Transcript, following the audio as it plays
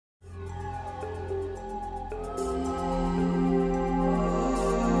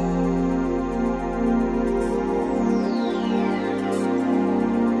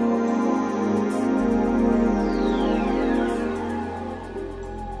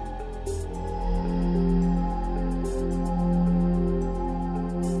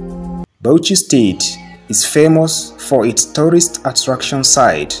Bauchi State is famous for its tourist attraction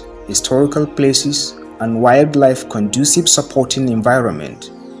site, historical places, and wildlife conducive supporting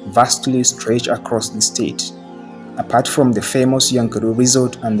environment vastly stretch across the state. Apart from the famous Yankari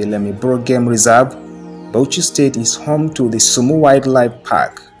Resort and the Lemibro Game Reserve, Bauchi State is home to the Sumu Wildlife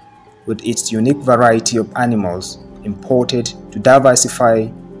Park, with its unique variety of animals imported to diversify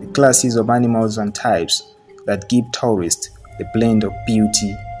the classes of animals and types that give tourists a blend of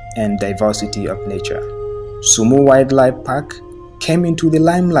beauty and diversity of nature. Sumu Wildlife Park came into the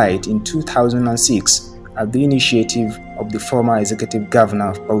limelight in 2006 at the initiative of the former executive governor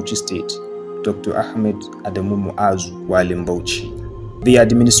of Bauchi State, Dr. Ahmed Adamu Muazu, while in Bauchi. The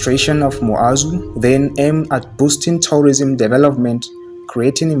administration of Muazu then aimed at boosting tourism development,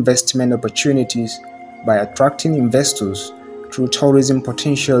 creating investment opportunities by attracting investors through tourism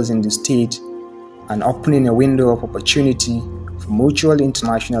potentials in the state and opening a window of opportunity for mutual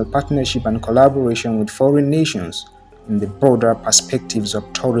international partnership and collaboration with foreign nations in the broader perspectives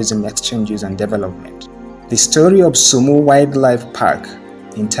of tourism exchanges and development. The story of Sumu Wildlife Park,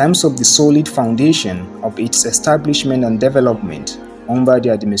 in terms of the solid foundation of its establishment and development under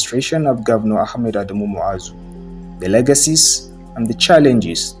the administration of Governor Ahmed Adamu Muazu, the legacies and the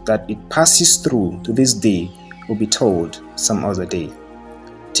challenges that it passes through to this day will be told some other day.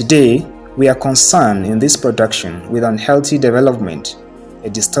 Today, we are concerned in this production with unhealthy development, a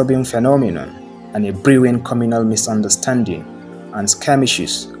disturbing phenomenon, and a brewing communal misunderstanding and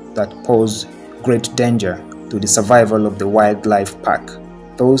skirmishes that pose great danger to the survival of the wildlife park,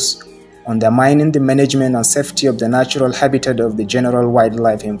 thus undermining the management and safety of the natural habitat of the general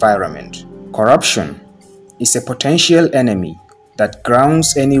wildlife environment. Corruption is a potential enemy that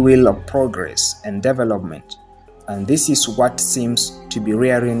grounds any will of progress and development, and this is what seems to be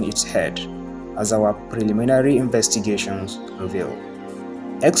rearing its head, as our preliminary investigations reveal.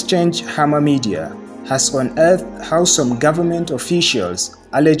 Exchange Hammer Media has unearthed how some government officials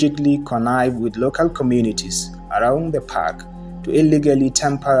allegedly connive with local communities around the park to illegally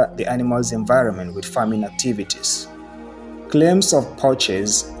tamper the animals' environment with farming activities. Claims of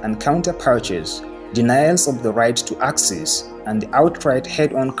purchase and counter-purchase, denials of the right to access, and the outright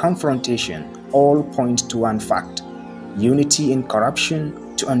head-on confrontation all point to one fact: unity in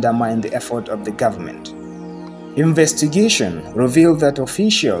corruption to undermine the effort of the government. Investigation revealed that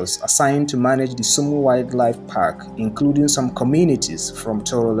officials assigned to manage the Sumu Wildlife Park, including some communities from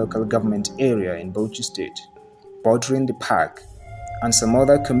Toro local government area in Bauchi State, bordering the park, and some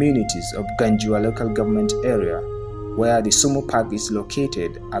other communities of Ganjua local government area, where the Sumu Park is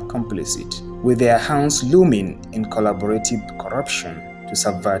located, are complicit, with their hands looming in collaborative corruption to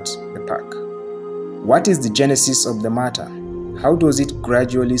subvert the park. What is the genesis of the matter? How does it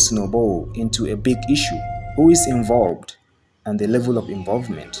gradually snowball into a big issue? Who is involved and the level of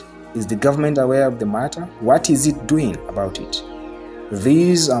involvement? Is the government aware of the matter? What is it doing about it?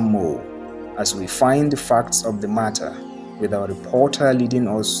 These and more as we find the facts of the matter, with our reporter leading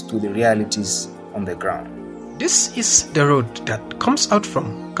us to the realities on the ground. This is the road that comes out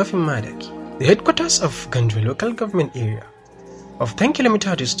from Kafimadaki, the headquarters of Ganjwa local government area, of 10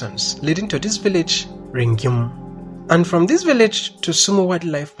 km distance leading to this village, Ringim. And from this village to Sumu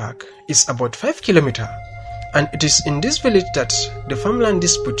Wildlife Park is about 5 km. And it is in this village that the farmland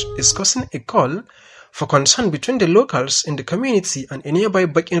dispute is causing a call for concern between the locals in the community and a nearby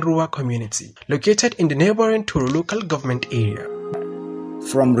Bakinrua community, located in the neighboring Turu local government area.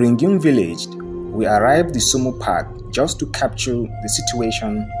 From Ringim village, we arrived the Sumu Park just to capture the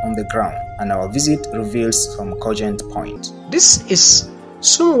situation on the ground, and our visit reveals some cogent points. This is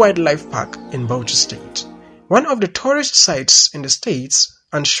Sumu Wildlife Park in Bauchi State, one of the tourist sites in the states,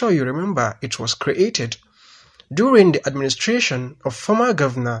 and sure you remember it was created during the administration of former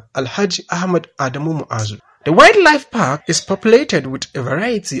Governor Alhaji Ahmed Adamu Muazu. The wildlife park is populated with a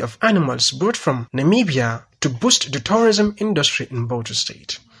variety of animals brought from Namibia to boost the tourism industry in Bauchi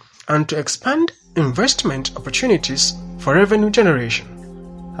State and to expand investment opportunities for revenue generation.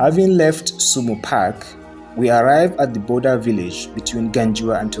 Having left Sumu Park, we arrive at the border village between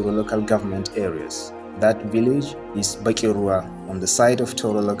Ganjua and Toro local government areas. That village is Bakirua on the side of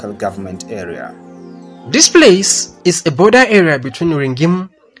Toro local government area. This place is a border area between Ringim,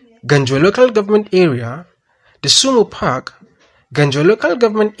 Ganjwa local government area, the Sumu Park, Ganjwa local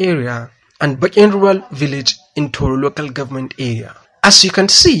government area, and Bakinrural village in Toro local government area. As you can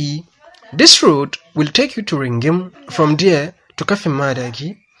see, this road will take you to Ringim, from there to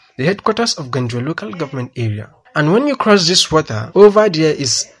Kafimadaki, the headquarters of Ganjwa local government area. And when you cross this water, over there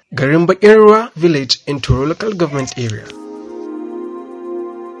is Garim Bakinrua village in Toro local government area.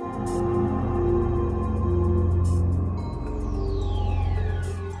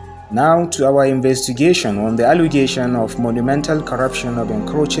 Now to our investigation on the allegation of monumental corruption of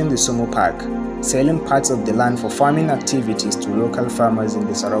encroaching the Sumu Park, selling parts of the land for farming activities to local farmers in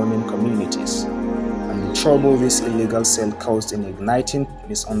the surrounding communities, and the trouble this illegal sale caused in igniting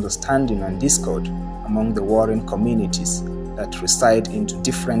misunderstanding and discord among the warring communities that reside into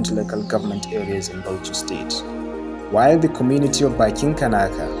different local government areas in Bauchi State. While the community of Bakin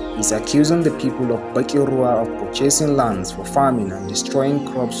Kanaka is accusing the people of Bakirua of purchasing lands for farming and destroying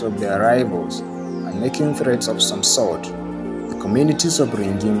crops of their rivals and making threats of some sort, the communities of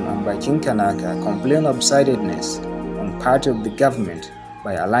Ringim and Bakin Kanaka complain of sidedness on part of the government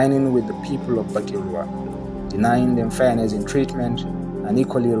by aligning with the people of Bakirua, denying them fairness in treatment and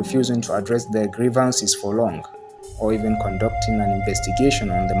equally refusing to address their grievances for long, or even conducting an investigation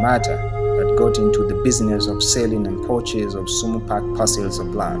on the matter that got into the business of selling and purchase of Sumu Park parcels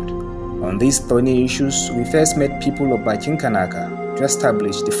of land. On these thorny issues, we first met people of Bakin Kanaka to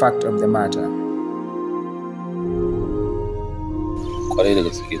establish the fact of the matter.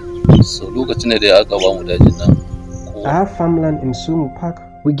 I have farmland in Sumu Park.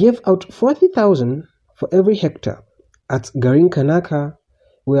 We gave out 40,000 for every hectare. At Garin Kanaka,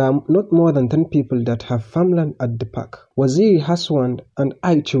 we are not more than 10 people that have farmland at the park. Waziri has one and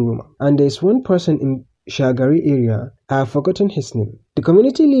I Chiruma. And there is one person in Shagari area, I have forgotten his name. The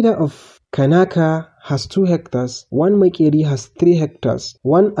community leader of Kanaka has 2 hectares, one Maikeri has 3 hectares,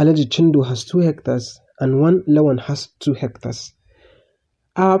 one Alaji Chindu has 2 hectares, and one Lawan has 2 hectares.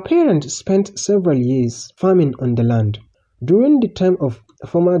 Our parents spent several years farming on the land. During the time of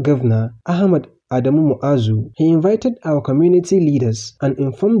former Governor Ahmad Adamu Muazu, he invited our community leaders and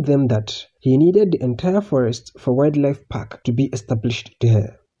informed them that he needed the entire forest for wildlife park to be established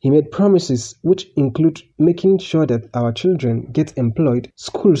there. He made promises which include making sure that our children get employed,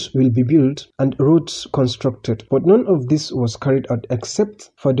 schools will be built, and roads constructed. But none of this was carried out except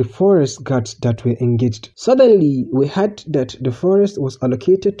for the forest guards that were engaged. Suddenly, we heard that the forest was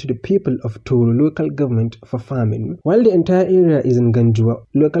allocated to the people of Toro local government for farming, while the entire area is in Ganjua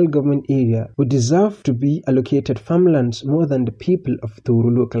local government area, who deserve to be allocated farmlands more than the people of Toro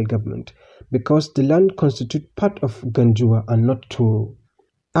local government, because the land constitutes part of Ganjua and not Toro.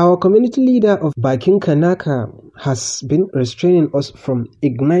 Our community leader of Bakin Kanaka has been restraining us from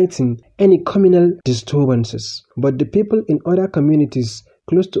igniting any communal disturbances, but the people in other communities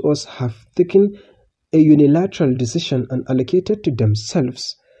close to us have taken a unilateral decision and allocated to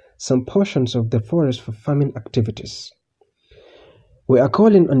themselves some portions of the forest for farming activities. We are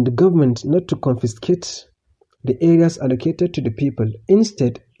calling on the government not to confiscate the areas allocated to the people.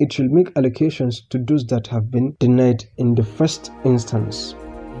 Instead, it should make allocations to those that have been denied in the first instance.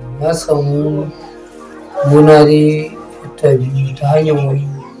 I am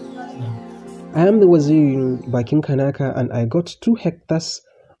the Waziri in Bakin Kanaka and I got 2 hectares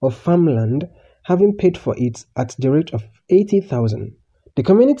of farmland, having paid for it at the rate of 80,000. The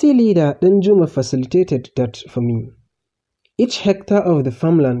community leader Danjuma facilitated that for me. Each hectare of the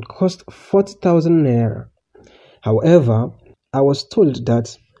farmland cost 40,000 naira. However, I was told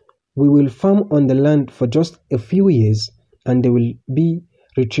that we will farm on the land for just a few years and they will be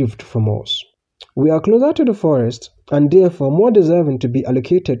retrieved from us. We are closer to the forest and therefore more deserving to be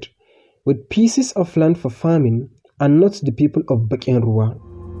allocated with pieces of land for farming and not the people of Bakin Ruwa.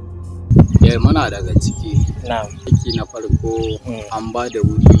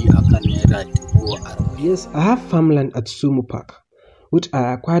 Yes, I have farmland at Sumu Park, which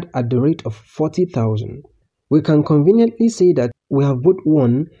I acquired at the rate of 40,000. We can conveniently say that we have both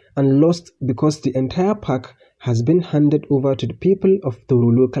won and lost because the entire park has been handed over to the people of Toro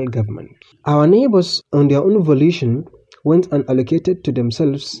local government. Our neighbors, on their own volition, went and allocated to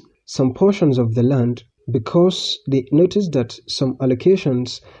themselves some portions of the land because they noticed that some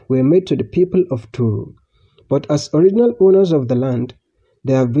allocations were made to the people of Toro. But as original owners of the land,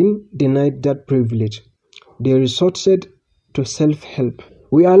 they have been denied that privilege. They resorted to self-help.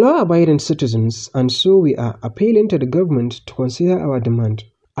 We are law-abiding citizens, and so we are appealing to the government to consider our demand.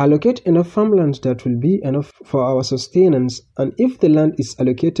 Allocate enough farmlands that will be enough for our sustenance, and if the land is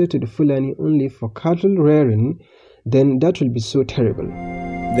allocated to the Fulani only for cattle rearing, then that will be so terrible.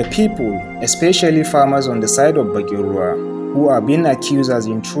 The people, especially farmers on the side of Bagirua, who are being accused as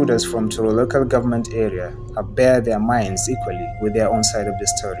intruders from Toro local government area, have bared their minds equally with their own side of the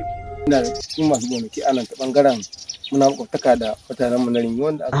story.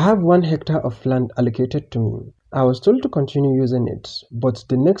 I have 1 hectare of land allocated to me. I was told to continue using it, but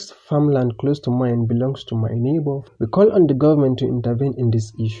the next farmland close to mine belongs to my neighbor. We call on the government to intervene in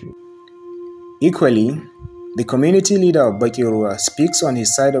this issue. Equally, the community leader of Bakirua speaks on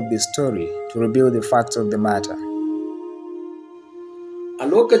his side of the story to reveal the facts of the matter. a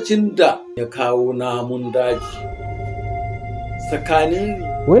lokacin da ya kawo namun daji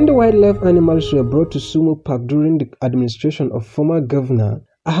tsakanin. When the wildlife animals were brought to Sumu Park during the administration of former Governor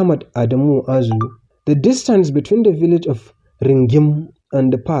Ahmad Adamu Azu, the distance between the village of Ringim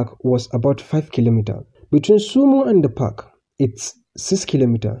and the park was about 5 kilometers. Between Sumu and the park, it's 6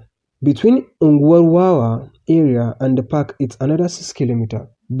 kilometers. Between Ungwarwawa area and the park, it's another 6 kilometers.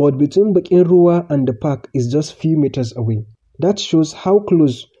 But between Bakinruwa and the park is just few meters away. That shows how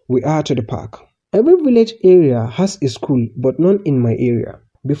close we are to the park. Every village area has a school, but none in my area.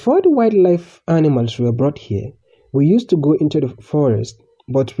 Before the wildlife animals were brought here, we used to go into the forest,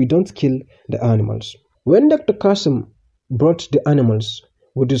 but we don't kill the animals. When Dr. Kasim brought the animals,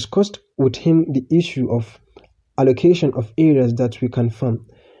 we discussed with him the issue of allocation of areas that we can farm.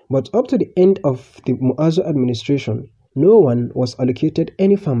 But up to the end of the Muazu administration, no one was allocated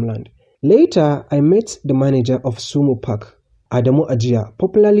any farmland. Later, I met the manager of Sumu Park, Adamu Ajia,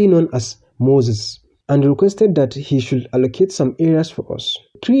 popularly known as Moses, and requested that he should allocate some areas for us.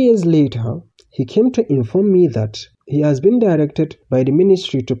 3 years later, he came to inform me that he has been directed by the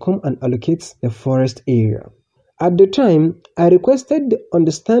ministry to come and allocate the forest area. At the time, I requested the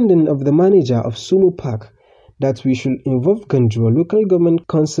understanding of the manager of Sumu Park that we should involve Ganjua Local Government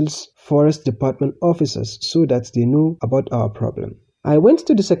Council's Forest Department officers so that they know about our problem. I went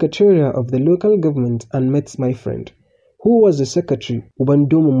to the secretariat of the local government and met my friend, who was the secretary,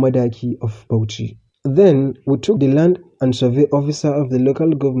 Ubandomu Madaki of Bauchi. Then we took the land and survey officer of the local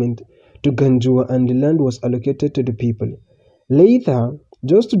government to Ganjua and the land was allocated to the people. Later,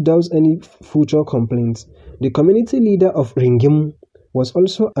 just to douse any future complaints, the community leader of Ringim was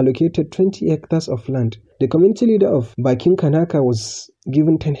also allocated 20 hectares of land. The community leader of Bakin Kanaka was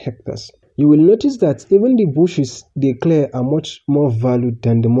given 10 hectares. You will notice that even the bushes they clear are much more valued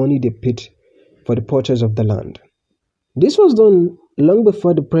than the money they paid for the purchase of the land. This was done long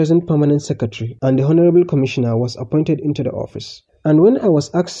before the present permanent secretary and the honorable commissioner was appointed into the office. And when I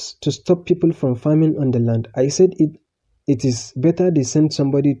was asked to stop people from farming on the land, I said it is better they send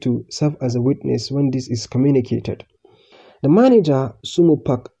somebody to serve as a witness when this is communicated. The manager, Sumu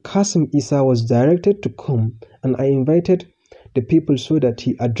Park, Kasim Isa, was directed to come and I invited the people so that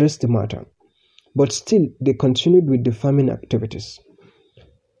he addressed the matter. But still, they continued with the farming activities.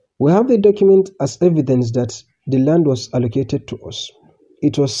 We have the document as evidence that the land was allocated to us.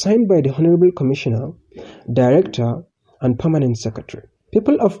 It was signed by the Honorable Commissioner, Director, and Permanent Secretary.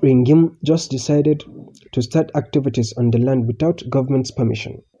 People of Ringim just decided to start activities on the land without government's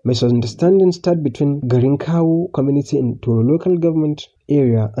permission. Misunderstandings started between Garinkawu community in Toro local government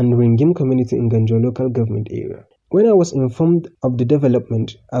area and Ringim community in Ganjo local government area. When I was informed of the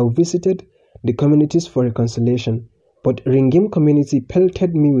development, I visited the communities for reconciliation, but Ringim community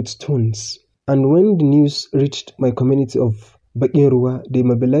pelted me with stones. And when the news reached my community of Bakinruwa, they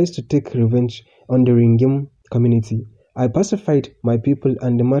mobilized to take revenge on the Ringim community. I pacified my people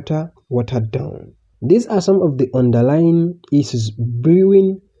and the matter watered down. These are some of the underlying issues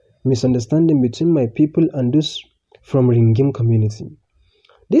brewing misunderstanding between my people and those from Ringim community.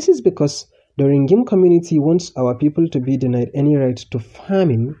 This is because the Ringim community wants our people to be denied any right to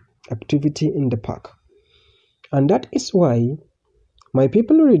farming activity in the park. And that is why my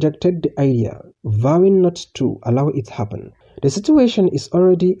people rejected the idea, vowing not to allow it happen. The situation is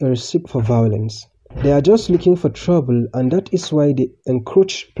already a recipe for violence. They are just looking for trouble, and that is why they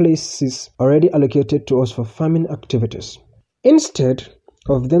encroach places already allocated to us for farming activities. Instead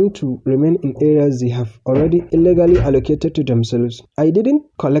of them to remain in areas they have already illegally allocated to themselves, I didn't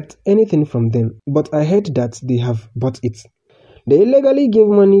collect anything from them, but I heard that they have bought it. They illegally gave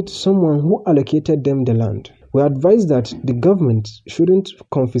money to someone who allocated them the land. We advise that the government shouldn't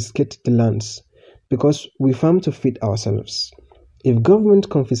confiscate the lands because we farm to feed ourselves. If government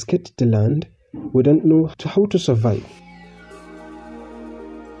confiscates the land, we don't know how to survive.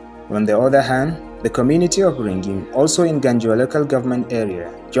 On the other hand, the community of Ringim, also in Ganjua local government area,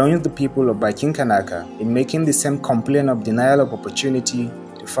 joins the people of Bakin Kanaka in making the same complaint of denial of opportunity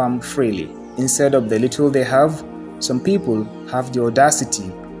to farm freely. Instead of the little they have, some people have the audacity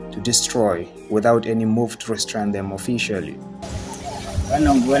to destroy without any move to restrain them officially.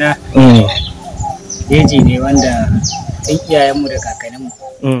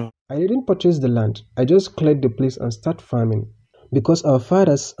 I didn't purchase the land, I just cleared the place and start farming. Because our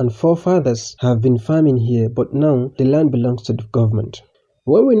fathers and forefathers have been farming here, but now the land belongs to the government.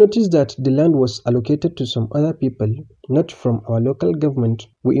 When we noticed that the land was allocated to some other people, not from our local government,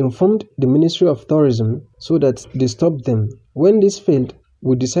 we informed the Ministry of Tourism so that they stopped them. When this failed,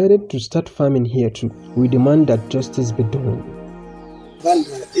 we decided to start farming here too. We demand that justice be done.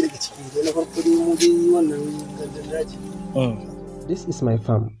 This is my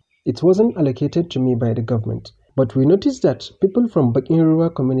farm. It wasn't allocated to me by the government, but we noticed that people from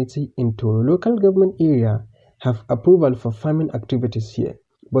Bakinruwa community in Toro local government area have approval for farming activities here,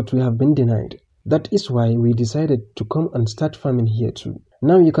 but we have been denied. That is why we decided to come and start farming here too.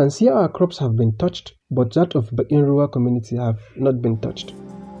 Now you can see our crops have been touched, but that of Bakinruwa community have not been touched.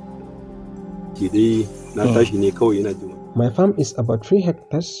 My farm is about 3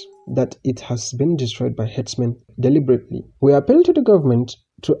 hectares that it has been destroyed by herdsmen deliberately. We appeal to the government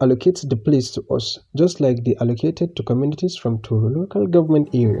to allocate the place to us, just like they allocated to communities from Toro local government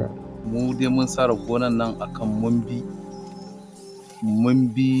area. We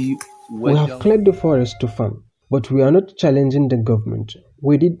have cleared the forest to farm, but we are not challenging the government.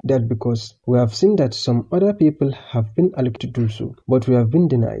 We did that because we have seen that some other people have been allocated to do so, but we have been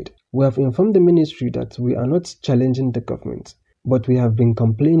denied. We have informed the ministry that we are not challenging the government, but we have been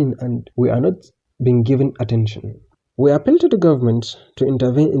complaining and we are not being given attention. We appeal to the government to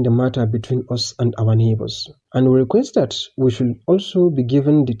intervene in the matter between us and our neighbors, and we request that we should also be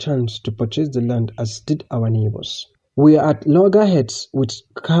given the chance to purchase the land as did our neighbors. We are at loggerheads with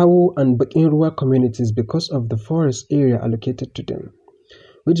Kawu and Bakinruwa communities because of the forest area allocated to them,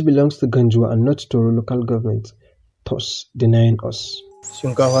 which belongs to Ganjua and not Toro local government, thus denying us.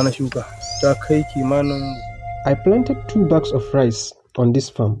 I planted 2 bags of rice on this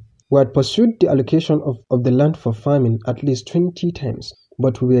farm. We had pursued the allocation of the land for farming at least 20 times,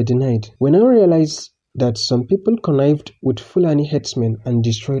 but we were denied. We now realize that some people connived with Fulani herdsmen and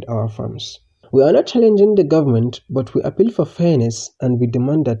destroyed our farms. We are not challenging the government, but we appeal for fairness and we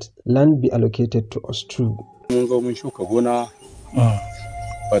demand that land be allocated to us too.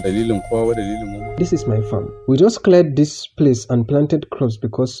 This is my farm. We just cleared this place and planted crops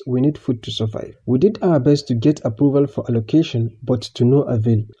because we need food to survive. We did our best to get approval for allocation, but to no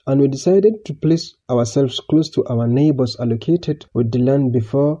avail. And we decided to place ourselves close to our neighbors allocated with the land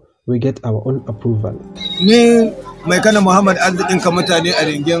before we get our own approval. My name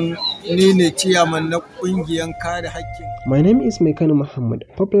is Mekano Muhammad,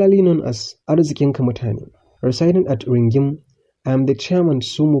 popularly known as Arzikin Kamutani, residing at Ringim. I am the chairman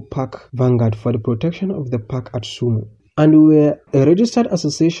Sumu Park Vanguard for the protection of the park at Sumu. And we were a registered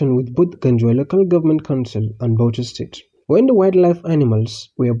association with both Ganjua Local Government Council and Bauchi State. When the wildlife animals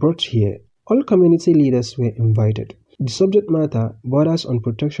were brought here, all community leaders were invited. The subject matter borders on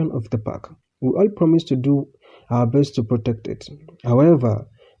protection of the park. We all promised to do our best to protect it. However,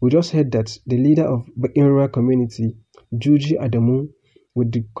 we just heard that the leader of Bakinruwa community, Juji Adamu,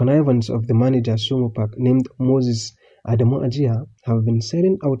 with the connivance of the manager Sumu Park named Moses Adamu Ajia, have been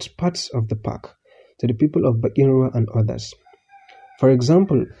selling out parts of the park to the people of Bakinruwa and others. For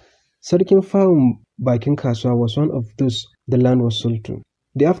example, Sarkin Fawum Bakin Kaswa was one of those the land was sold to.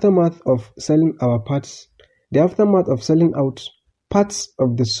 The aftermath of selling out parts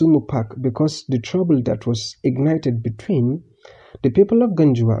of the Sumu Park because the trouble that was ignited between the people of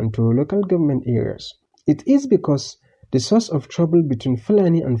Ganjua and Toro local government areas. It is because the source of trouble between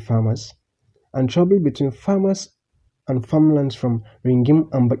Fulani and farmers, and trouble between farmers and farmlands from Ringim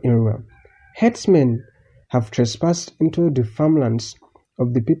and Bakinruwa. Herdsmen have trespassed into the farmlands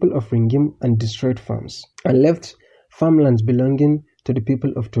of the people of Ringim and destroyed farms, and left farmlands belonging to the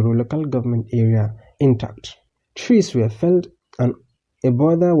people of Toro local government area intact. Trees were felled and a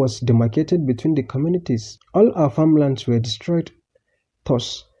border was demarcated between the communities. All our farmlands were destroyed,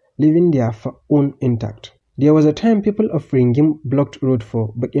 thus leaving their own intact. There was a time people of Ringim blocked road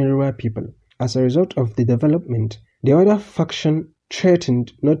for Bakinruwa people. As a result of the development, the other faction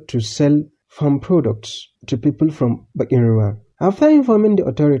threatened not to sell farm products to people from Bakinruwa. After informing the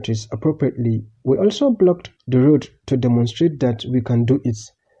authorities appropriately, we also blocked the road to demonstrate that we can do it,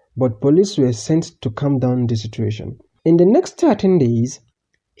 but police were sent to calm down the situation. In the next 13 days,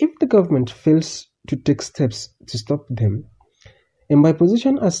 if the government fails to take steps to stop them, in my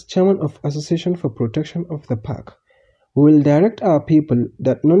position as chairman of Association for Protection of the Park, we will direct our people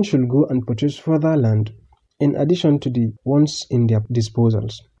that none should go and purchase further land in addition to the ones in their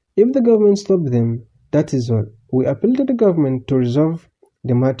disposals. If the government stops them, that is all. We appeal to the government to resolve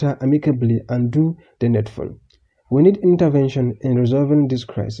the matter amicably and do the needful. We need intervention in resolving this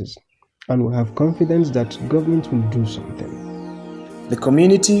crisis, and we have confidence that government will do something. The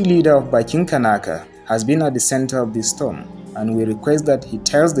community leader of Bakin Kanaka has been at the center of this storm, and we request that he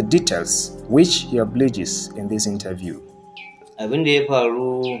tells the details, which he obliges in this interview. Abin da ya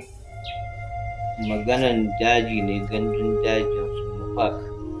faru maganan daji ne, gandun dajin Sumu Park,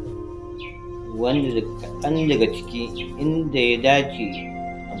 wanda kaɗan daga ciki inda ya dace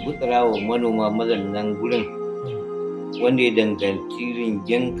a gutsura wa manoma mazaunan gurin, wanda ya danganci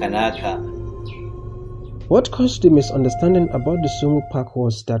ringin Kanaka What caused the misunderstanding about the Sumu Park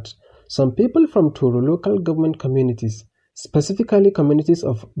was that some people from Toro local government communities, specifically communities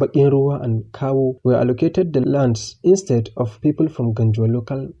of Bakinruwa and Kawu, were allocated the lands instead of people from Ganjwa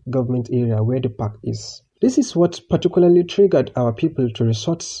local government area where the park is. This is what particularly triggered our people to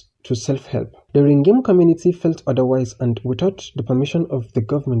resort to self-help. The Ringim community felt otherwise and, without the permission of the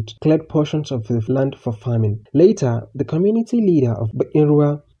government, cleared portions of the land for farming. Later, the community leader of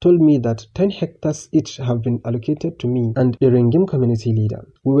Bakinruwa told me that 10 hectares each have been allocated to me and the Ringim community leader.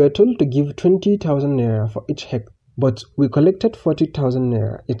 We were told to give 20,000 naira for each hectare, but we collected 40,000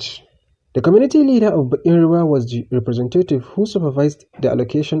 naira each. The community leader of Bakinruwa was the representative who supervised the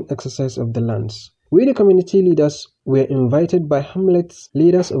allocation exercise of the lands. We, the community leaders, were invited by hamlets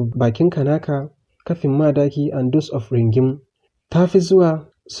leaders of Bakin Kanaka, Kafin Madaki, and those of Ringim, Tafizua,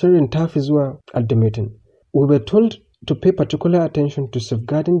 Sirin Tafizua at the meeting. We were told to pay particular attention to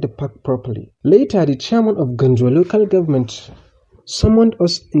safeguarding the park properly. Later, the chairman of Ganjwa local government summoned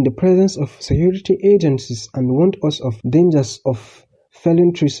us in the presence of security agencies and warned us of dangers of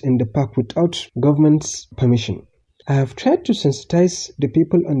felling trees in the park without government's permission. I have tried to sensitize the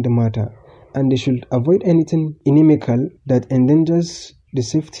people on the matter, and they should avoid anything inimical that endangers the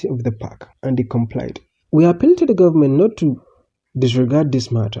safety of the park, and they complied. We appeal to the government not to disregard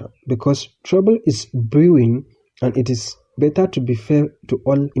this matter because trouble is brewing and it is better to be fair to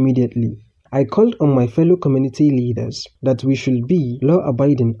all immediately. I called on my fellow community leaders that we should be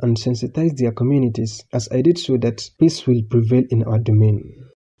law-abiding and sensitize their communities, as I did so that peace will prevail in our domain.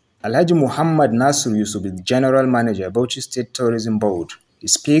 Alhaji Muhammad Nasir Yusuf is General Manager, Bauchi State Tourism Board. He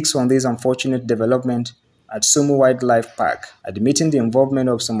speaks on this unfortunate development at Sumu Wildlife Park, admitting the involvement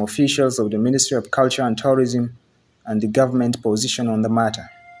of some officials of the Ministry of Culture and Tourism and the government position on the matter.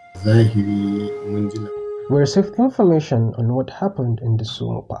 We received information on what happened in the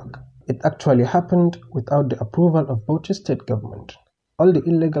Sumu Park. It actually happened without the approval of Bauchi State government. All the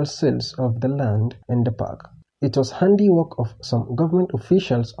illegal sales of the land in the park. It was handiwork of some government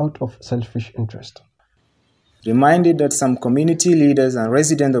officials out of selfish interest. Reminded that some community leaders and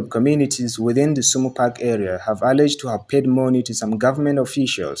residents of communities within the Sumu Park area have alleged to have paid money to some government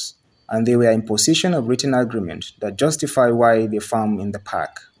officials, and they were in possession of written agreement that justify why they farm in the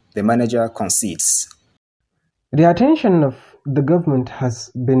park. The manager concedes. The attention of the government has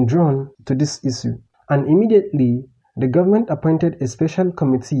been drawn to this issue, and immediately the government appointed a special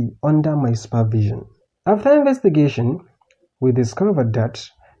committee under my supervision. After investigation, we discovered that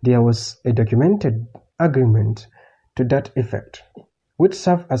there was a documented agreement to that effect, which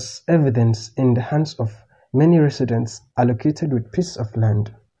served as evidence in the hands of many residents allocated with pieces of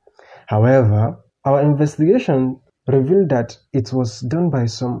land. However, our investigation revealed that it was done by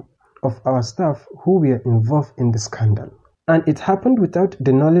some of our staff who were involved in the scandal, and it happened without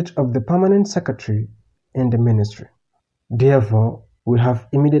the knowledge of the permanent secretary in the ministry. Therefore, we have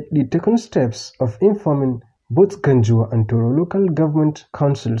immediately taken steps of informing both Ganjwa and Toro local government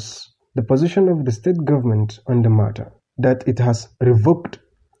councils the position of the state government on the matter, that it has revoked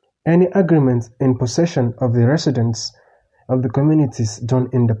any agreement in possession of the residents of the communities done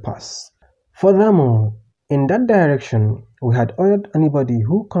in the past. Furthermore, in that direction, we had ordered anybody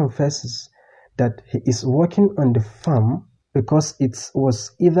who confesses that he is working on the farm because it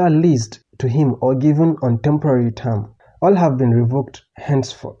was either leased to him or given on temporary term. All have been revoked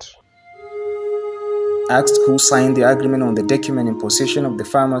henceforth. Asked who signed the agreement on the document in possession of the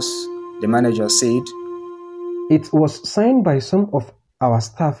farmers, the manager said, "It was signed by some of our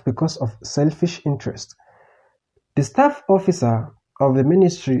staff because of selfish interest. The staff officer of the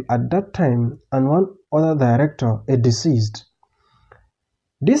ministry at that time and one other director are deceased.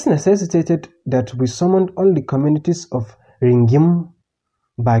 This necessitated that we summoned all the communities of Ringim,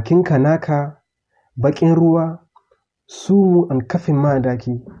 Bakin Kanaka, Bakinruwa, Sumu and Kafin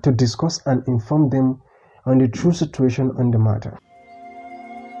Madaki to discuss and inform them on the true situation on the matter."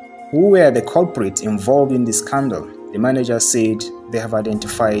 Who were the culprits involved in the scandal? The manager said they have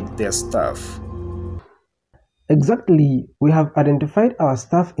identified their staff. Exactly, we have identified our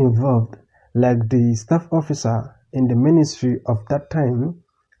staff involved, like the staff officer in the ministry of that time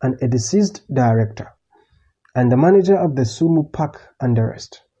and a deceased director, and the manager of the Sumu Park and the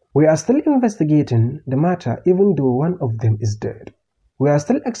rest. We are still investigating the matter even though one of them is dead. We are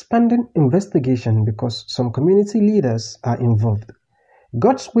still expanding investigation because some community leaders are involved.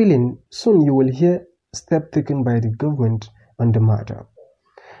 God's willing, soon you will hear steps taken by the government on the matter.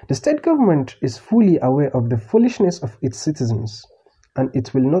 The state government is fully aware of the foolishness of its citizens, and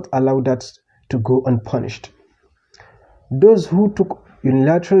it will not allow that to go unpunished. Those who took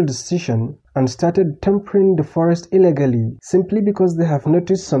unilateral decision and started tampering the forest illegally simply because they have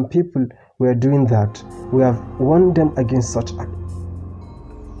noticed some people were doing that, we have warned them against such acts.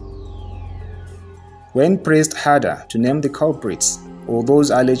 When pressed harder to name the culprits or those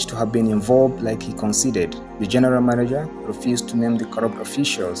alleged to have been involved like he conceded, the general manager refused to name the corrupt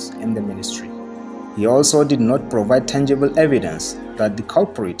officials in the ministry. He also did not provide tangible evidence that the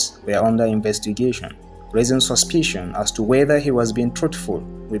culprits were under investigation, raising suspicion as to whether he was being truthful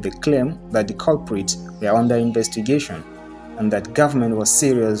with the claim that the culprits were under investigation and that government was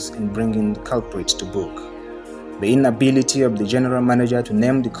serious in bringing the culprits to book. The inability of the general manager to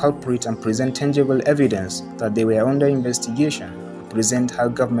name the culprit and present tangible evidence that they were under investigation represent how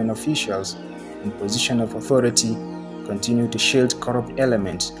government officials in position of authority continue to shield corrupt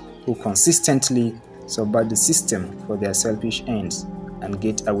elements who consistently subvert the system for their selfish ends and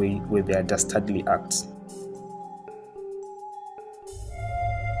get away with their dastardly acts.